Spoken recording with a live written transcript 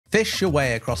Fish your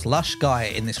way across lush Gaia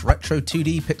in this retro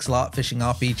 2D pixel art fishing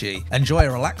RPG. Enjoy a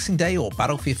relaxing day or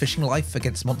battle for your fishing life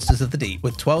against monsters of the deep.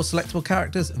 With 12 selectable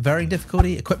characters, varying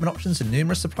difficulty, equipment options and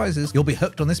numerous surprises, you'll be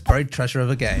hooked on this buried treasure of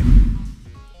a game.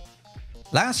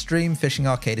 Last Stream Fishing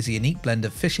Arcade is a unique blend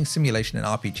of fishing simulation and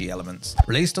RPG elements.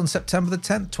 Released on September the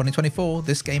 10th, 2024,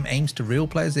 this game aims to reel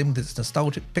players in with its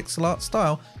nostalgic pixel art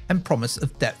style and promise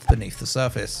of depth beneath the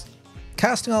surface.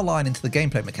 Casting our line into the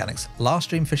gameplay mechanics, Last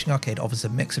Stream Fishing Arcade offers a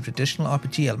mix of traditional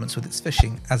RPG elements with its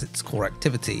fishing as its core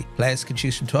activity. Players can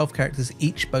choose from 12 characters,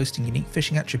 each boasting unique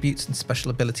fishing attributes and special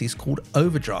abilities called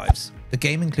overdrives. The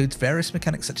game includes various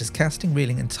mechanics such as casting,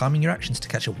 reeling and timing your actions to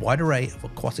catch a wide array of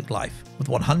aquatic life. With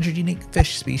 100 unique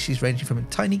fish species ranging from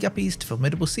tiny guppies to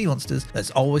formidable sea monsters,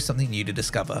 there's always something new to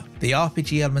discover. The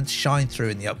RPG elements shine through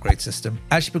in the upgrade system.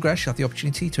 As you progress, you have the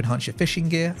opportunity to enhance your fishing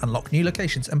gear, unlock new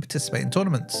locations and participate in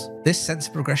tournaments. This sense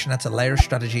of progression adds a layer of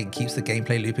strategy and keeps the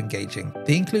gameplay loop engaging.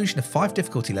 The inclusion of 5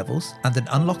 difficulty levels and an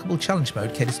unlockable challenge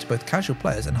mode caters to both casual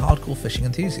players and hardcore fishing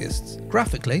enthusiasts.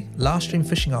 Graphically, Last Stream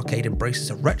Fishing Arcade embraces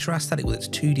a retro aesthetic with its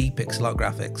 2D pixel art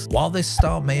graphics. While this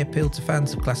style may appeal to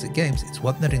fans of classic games, it's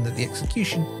worth noting that the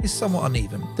execution is somewhat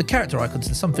uneven. The character icons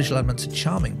and some visual elements are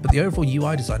charming, but the overall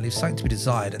UI design leaves something to be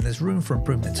desired and there's room for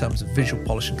improvement in terms of visual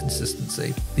polish and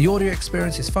consistency. The audio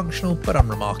experience is functional but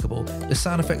unremarkable. The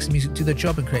sound effects and music do their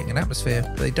job in creating an atmosphere,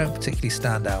 but they don't particularly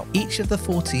stand out. Each of the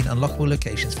 14 unlockable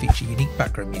locations feature unique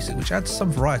background music which adds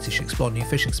some variety as you explore new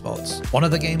fishing spots. One of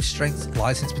the game's strengths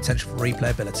lies in its potential for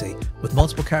replayability. With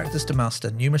multiple characters to master,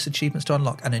 numerous achievements to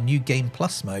unlock and a new Game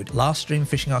Plus mode, Last Stream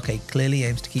Fishing Arcade clearly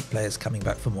aims to keep players coming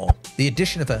back for more. The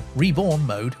addition of a Reborn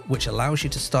mode, which allows you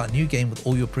to start a new game with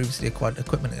all your previously acquired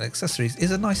equipment and accessories,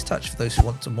 is a nice touch for those who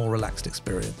want a more relaxed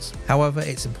experience. However,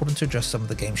 it's important to address some of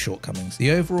the game's shortcomings.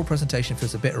 The overall presentation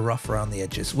feels a bit rough around the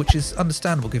edges, which is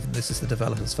understandable given this is the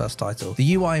developer's first title.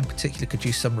 The UI in particular could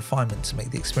use some refinement to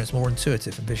make the experience more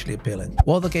intuitive and visually appealing.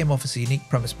 While the game offers a unique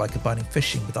premise by combining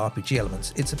fishing with RPG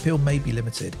elements, its appeal may be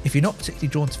limited. If you're not particularly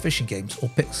drawn to fishing games or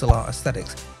pixel art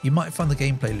aesthetics, you might find the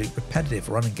gameplay loop repetitive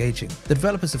or unengaging. The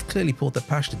developers have clearly poured their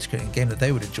passion into creating a game that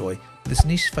they would enjoy, but this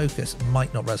niche focus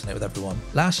might not resonate with everyone.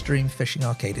 Last Stream Fishing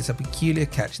Arcade is a peculiar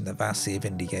catch in the vast sea of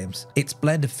indie games. Its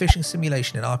blend of fishing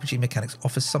simulation and RPG mechanics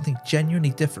offers something genuinely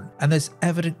different, and there's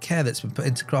evident care that's been put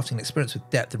into crafting an experience with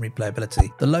depth and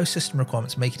replayability. The low system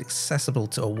requirements make it accessible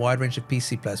to a wide range of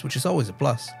PC players, which is always a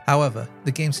plus. However,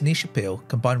 the game's niche appeal,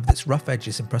 combined with its rough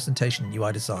edges in presentation and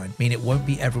UI design, mean it won't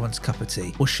be everyone's cup of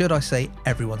tea, or should I say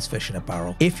everyone's fish in a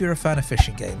barrel. If you're a fan of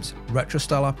fishing games, retro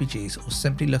style RPGs, or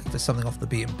simply looking for something off the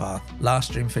beaten path, Last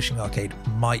Stream Fishing Arcade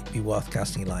might be worth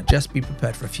casting your line. Just be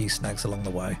prepared for a few snags along the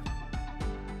way.